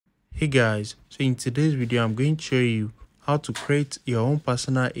Hey guys, so in today's video I'm going to show you how to create your own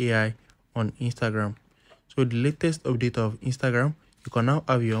personal AI on Instagram. So the latest update of Instagram, you can now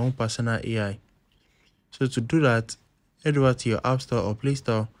have your own personal AI. So to do that, head over to your App Store or Play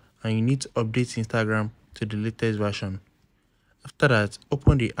Store and you need to update Instagram to the latest version. After that,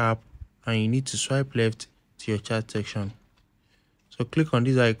 open the app and you need to swipe left to your chat section. So click on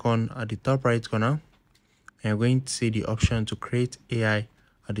this icon at the top right corner and you're going to see the option to create AI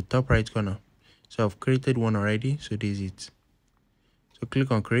at the top right corner. So I've created one already, so this is it. So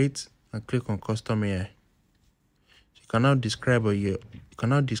click on create and click on custom AI. So you can now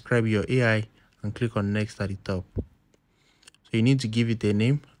describe your AI and click on next at the top. So you need to give it a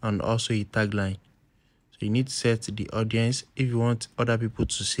name and also a tagline. So you need to set the audience. If you want other people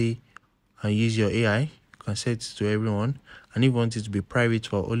to see and use your AI, you can set it to everyone. And if you want it to be private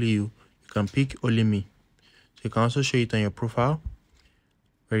for only you can pick only me. So you can also show it on your profile.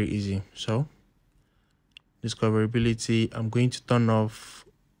 Very easy. So discoverability, I'm going to turn off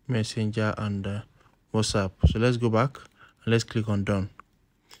Messenger and WhatsApp. So let's go back and let's click on done.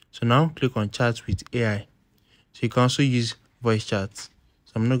 So now click on chat with AI. So you can also use voice chats.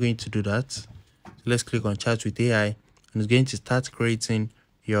 So I'm not going to do that. So let's click on chat with AI and it's going to start creating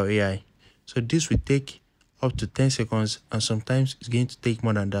your AI. So this will take up to 10 seconds and sometimes it's going to take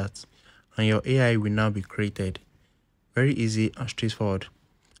more than that. And your AI will now be created. Very easy and straightforward.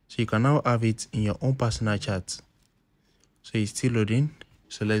 So you can now have it in your own personal chat. So it's still loading.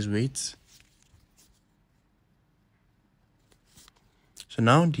 So let's wait. So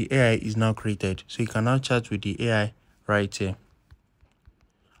now the AI is now created. So you can now chat with the AI right here.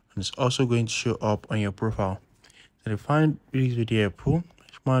 And it's also going to show up on your profile. So if you find this video helpful,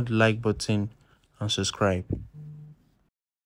 smash the like button and subscribe.